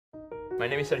My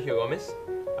name is Sergio Gomez.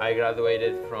 I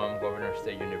graduated from Governor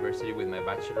State University with my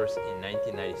bachelor's in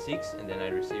 1996, and then I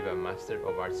received a Master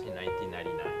of Arts in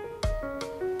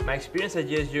 1999. My experience at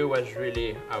GSU was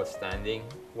really outstanding.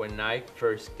 When I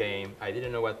first came, I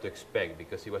didn't know what to expect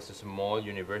because it was a small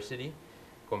university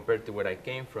compared to where I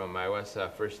came from. I was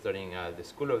first studying at the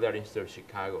School of the Art Institute of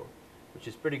Chicago, which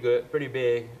is pretty good, pretty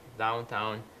big,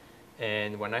 downtown.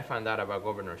 And when I found out about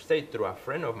Governor State through a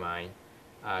friend of mine,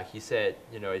 he said,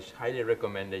 it's highly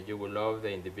recommended. You will love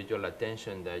the individual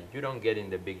attention that you don't get in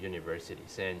the big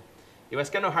universities. And it was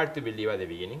kind of hard to believe at the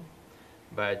beginning,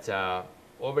 but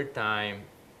over time,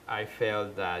 I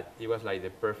felt that it was like the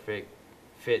perfect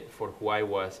fit for who I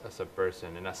was as a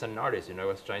person and as an artist. I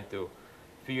was trying to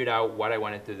figure out what I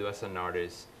wanted to do as an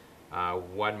artist,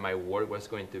 what my work was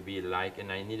going to be like,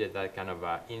 and I needed that kind of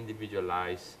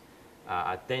individualized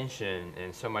attention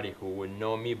and somebody who would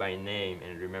know me by name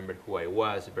and remember who I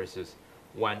was versus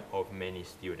one of many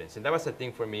students. And that was the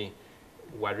thing for me,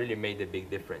 what really made the big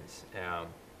difference.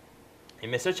 It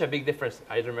made such a big difference.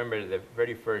 I remember the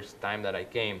very first time that I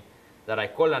came, that I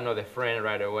called another friend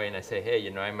right away and I said, hey,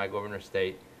 I'm at Governor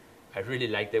State. I really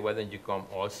liked it. Why don't you come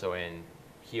also? And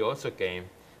he also came,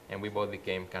 and we both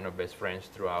became kind of best friends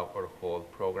throughout our whole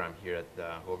program here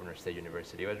at Governor State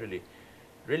University. It was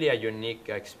really a unique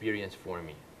experience for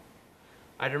me.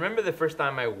 I remember the first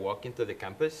time I walked into the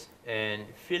campus and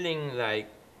feeling like,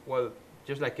 well,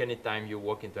 just like any time you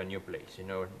walk into a new place,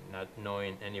 not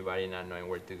knowing anybody, not knowing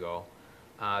where to go.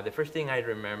 The first thing I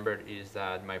remembered is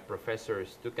that my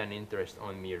professors took an interest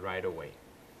on me right away.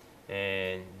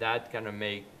 And that kind of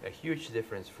made a huge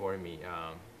difference for me,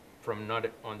 from not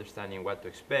understanding what to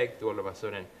expect to all of a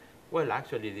sudden, well,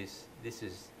 actually this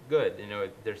is good.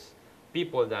 There's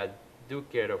people that do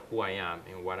care of who I am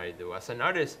and what I do. As an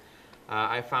artist,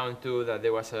 I found too that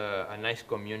there was a nice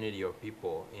community of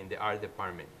people in the art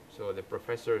department. So the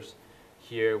professors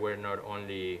here were not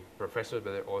only professors,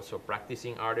 but they're also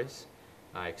practicing artists,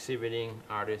 exhibiting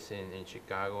artists in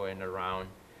Chicago and around.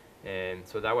 And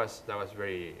so that was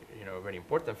very very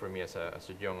important for me as a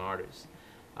young artist.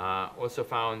 Also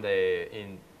found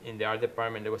in the art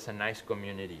department there was a nice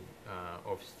community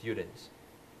of students,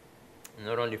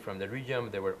 not only from the region,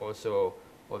 but there were also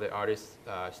other artists,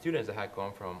 students that had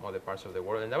come from other parts of the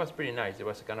world, and that was pretty nice. It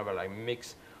was kind of a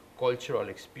mixed cultural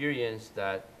experience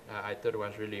that I thought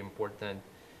was really important,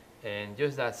 and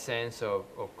just that sense of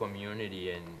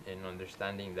community and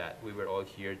understanding that we were all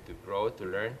here to grow, to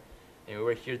learn, and we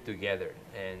were here together.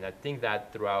 And I think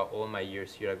that throughout all my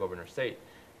years here at Governor State,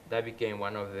 that became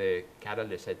one of the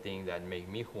catalysts, I think, that made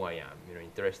me who I am,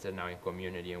 interested now in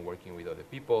community and working with other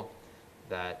people,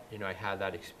 that I had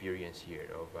that experience here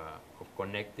of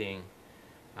connecting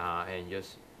and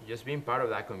just being part of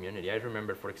that community. I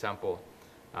remember, for example,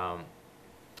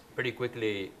 pretty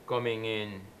quickly coming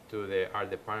in to the art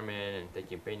department and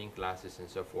taking painting classes and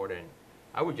so forth, and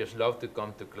I would just love to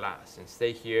come to class and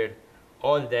stay here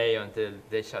all day until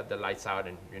they shut the lights out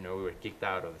and we were kicked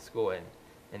out of the school,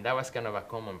 and that was kind of a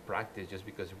common practice just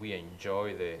because we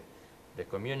enjoy the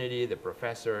community, the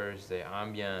professors, the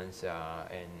ambience,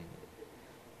 and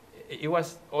it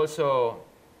was also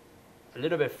a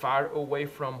little bit far away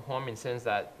from home in the sense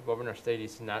that Governor State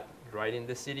is not right in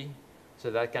the city, so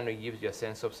that kind of gives you a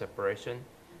sense of separation.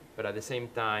 But at the same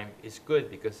time, it's good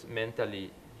because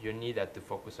mentally you need that to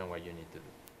focus on what you need to do.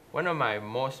 One of my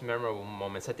most memorable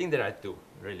moments, I think there are two,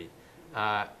 really.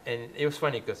 And it was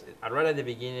funny because right at the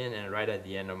beginning and right at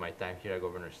the end of my time here at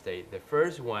Governor State, the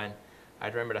first one, I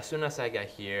remember as soon as I got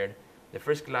here, the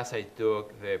first class I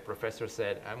took, the professor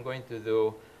said, I'm going to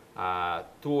do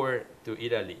tour to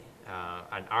Italy,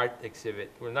 an art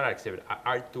exhibit, well, not an exhibit, an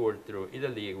art tour through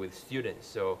Italy with students.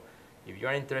 So if you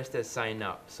are interested, sign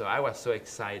up. So I was so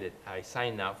excited. I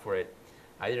signed up for it.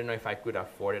 I didn't know if I could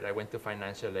afford it. I went to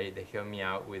financial aid. They helped me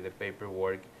out with the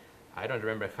paperwork. I don't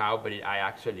remember how, but I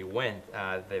actually went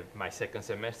my second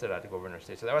semester at Governor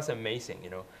State. So that was amazing.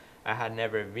 I had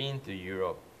never been to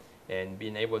Europe, and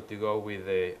being able to go with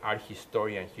the art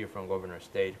historian here from Governor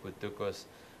State who took us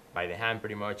by the hand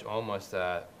pretty much almost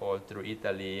all through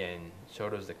Italy and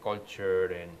showed us the culture,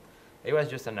 and it was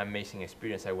just an amazing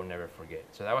experience I will never forget.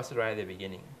 So that was right at the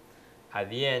beginning. At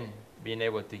the end, being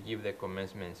able to give the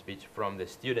commencement speech from the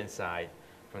student side,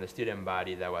 from the student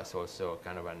body, that was also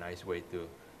kind of a nice way to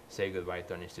say goodbye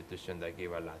to an institution that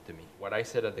gave a lot to me. What I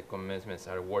said at the commencements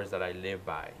are words that I live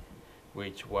by,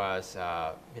 which was,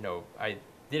 I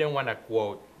didn't want to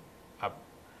quote a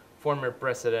former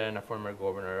president, a former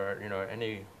governor,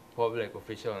 any public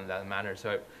official in that manner.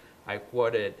 So I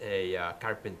quoted a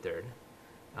carpenter.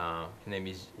 His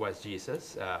name was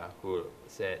Jesus, who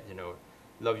said,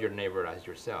 love your neighbor as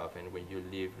yourself. And when you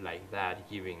live like that,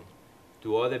 giving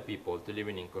to other people, to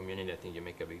living in community, I think you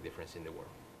make a big difference in the world.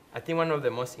 I think one of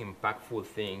the most impactful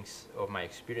things of my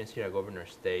experience here at Governor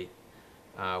State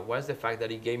was the fact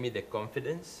that it gave me the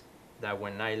confidence that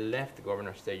when I left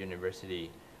Governor State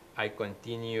University, I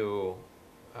continue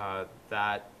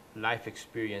that life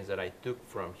experience that I took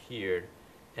from here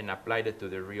and applied it to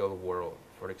the real world.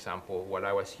 For example, while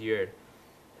I was here,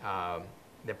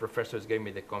 the professors gave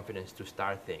me the confidence to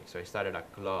start things. So I started a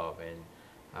club, and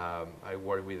I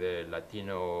worked with the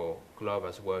Latino club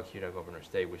as well here at Governor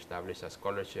State. We established a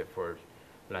scholarship for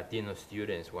Latino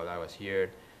students while I was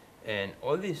here. And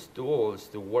all these tools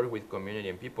to work with community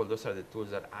and people, those are the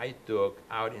tools that I took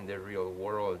out in the real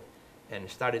world and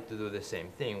started to do the same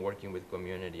thing, working with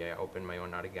community. I opened my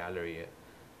own art gallery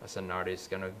as an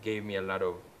artist, kind of gave me a lot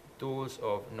of tools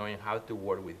of knowing how to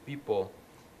work with people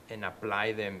and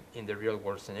apply them in the real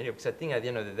world scenario. Because I think at the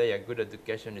end of the day, a good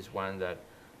education is one that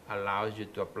allows you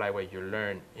to apply what you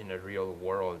learn in the real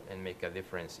world and make a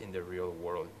difference in the real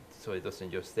world. So it doesn't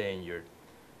just stay in your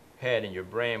head, in your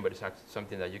brain, but it's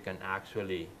something that you can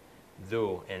actually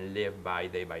do and live by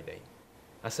day.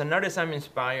 As an artist, I'm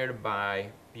inspired by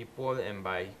people and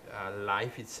by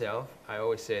life itself. I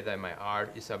always say that my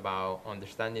art is about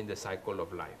understanding the cycle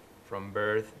of life, from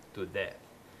birth to death.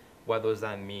 What does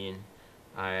that mean?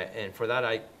 And for that,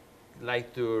 I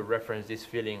like to reference this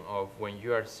feeling of when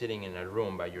you are sitting in a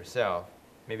room by yourself,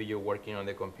 maybe you're working on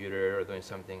the computer or doing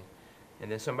something,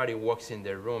 and then somebody walks in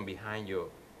the room behind you.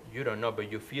 You don't know,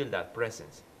 but you feel that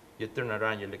presence. You turn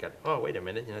around, you look at, oh, wait a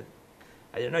minute,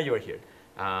 I didn't know you were here.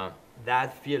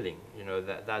 That feeling,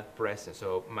 that presence.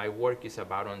 So my work is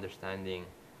about understanding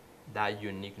that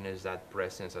uniqueness, that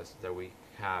presence that we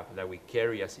have, that we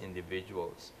carry as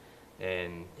individuals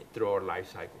and through our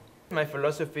life cycle. My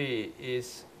philosophy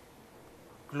is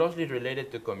closely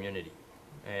related to community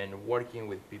and working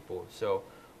with people. So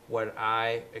what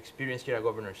I experienced here at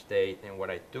Governor State and what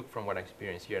I took from what I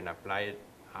experienced here and applied it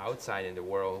outside in the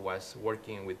world was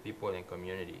working with people in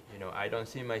community. I don't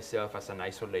see myself as an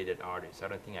isolated artist. I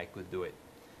don't think I could do it.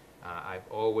 I've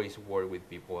always worked with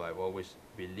people. I've always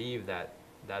believed that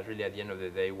that's really at the end of the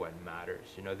day what matters.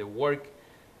 The work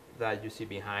that you see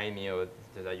behind me or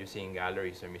that you see in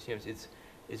galleries or museums,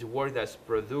 it's work that's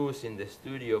produced in the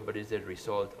studio, but it's the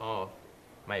result of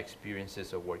my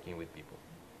experiences of working with people.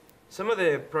 Some of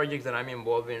the projects that I'm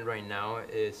involved in right now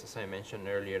is, as I mentioned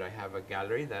earlier, I have a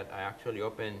gallery that I actually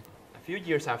opened a few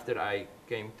years after I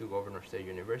came to Governor State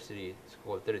University. It's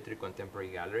called 33 Contemporary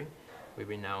Gallery. We've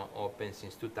been now open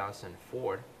since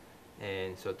 2004.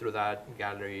 And so through that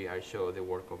gallery, I show the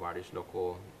work of artists,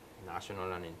 local,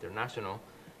 national, and international.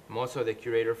 I'm also the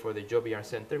curator for the Joby Art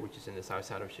Center, which is in the south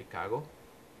side of Chicago.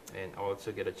 And I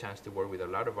also get a chance to work with a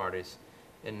lot of artists.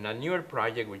 And a newer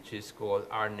project, which is called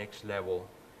Art Next Level.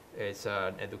 It's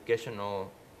an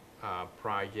educational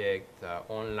project,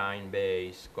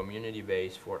 online-based,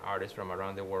 community-based for artists from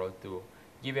around the world to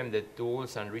give them the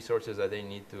tools and resources that they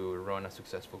need to run a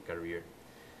successful career.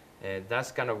 And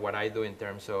that's kind of what I do in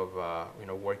terms of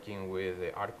working with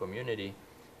the art community.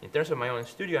 In terms of my own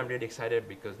studio, I'm really excited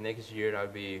because next year I'll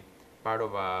be part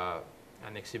of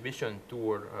an exhibition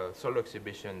tour, a solo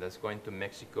exhibition that's going to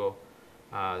Mexico.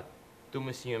 2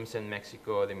 museums in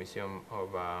Mexico, the Museum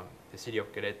of the City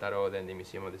of Querétaro, then the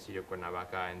Museum of the City of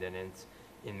Cuernavaca, and then ends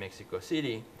in Mexico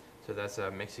City. So that's a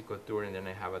Mexico tour, and then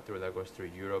I have a tour that goes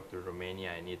through Europe, to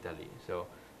Romania, and Italy. So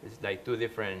it's like 2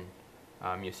 different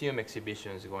museum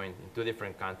exhibitions going in 2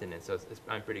 different continents. So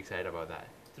I'm pretty excited about that.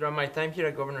 Throughout my time here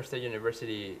at Governor State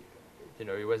University,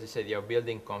 it was this idea of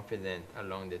building confidence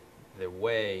along the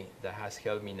way that has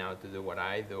helped me now to do what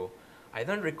I do. I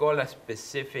don't recall a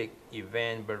specific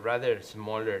event, but rather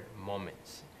smaller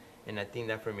moments. And I think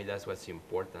that for me, that's what's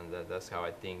important. That's how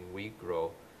I think we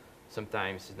grow.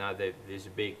 Sometimes it's not this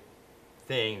big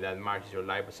thing that marks your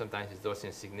life, but sometimes it's those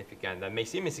insignificant, that may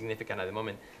seem insignificant at the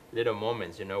moment, little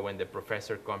moments, when the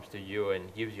professor comes to you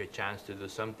and gives you a chance to do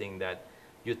something that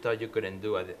you thought you couldn't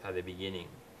do at the beginning.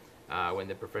 When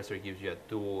the professor gives you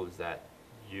tools that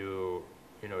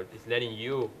it's letting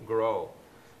you grow.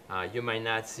 You might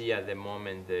not see at the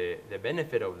moment the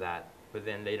benefit of that, but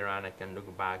then later on I can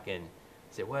look back and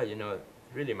say, well,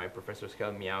 really my professors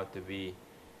helped me out to be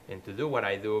and to do what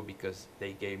I do because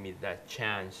they gave me that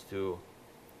chance to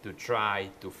try,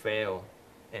 to fail,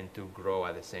 and to grow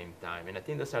at the same time. And I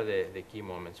think those are the key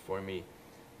moments for me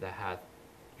that had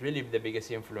really the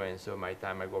biggest influence of my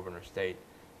time at Governor State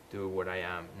to what I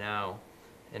am now.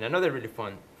 And another really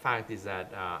fun fact is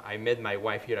that I met my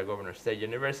wife here at Governor State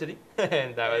University,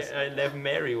 and I left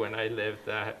Mary when I left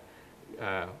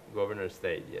Governor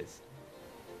State, yes.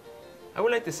 I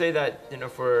would like to say that,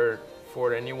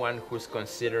 for anyone who's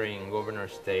considering Governor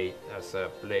State as a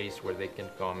place where they can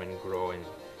come and grow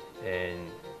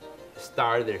and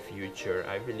start their future,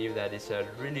 I believe that it's a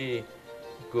really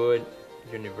good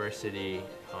university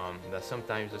that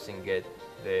sometimes doesn't get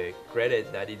the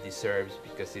credit that it deserves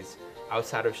because it's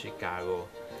outside of Chicago,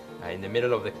 in the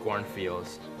middle of the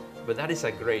cornfields. But that is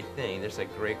a great thing. There's a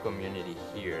great community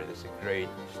here. There's a great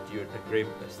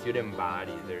student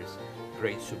body. There's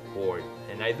great support.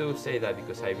 And I do say that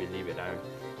because I believe it.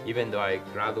 Even though I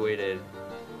graduated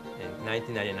in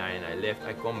 1999 and I left,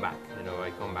 I come back. I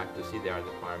come back to see the art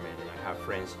department, and I have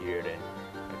friends here, and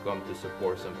I come to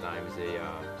support sometimes the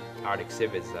art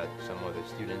exhibits that some other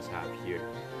students have here.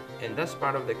 And that's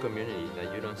part of the community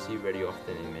that you don't see very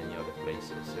often in many other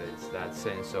places. It's that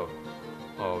sense of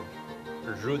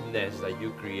rudeness that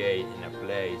you create in a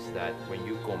place that when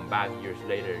you come back years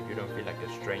later, you don't feel like a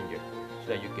stranger, so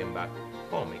that you come back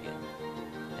home again.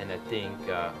 And I think,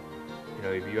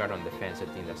 if you are on the fence, I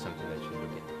think that's something that you should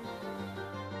look into.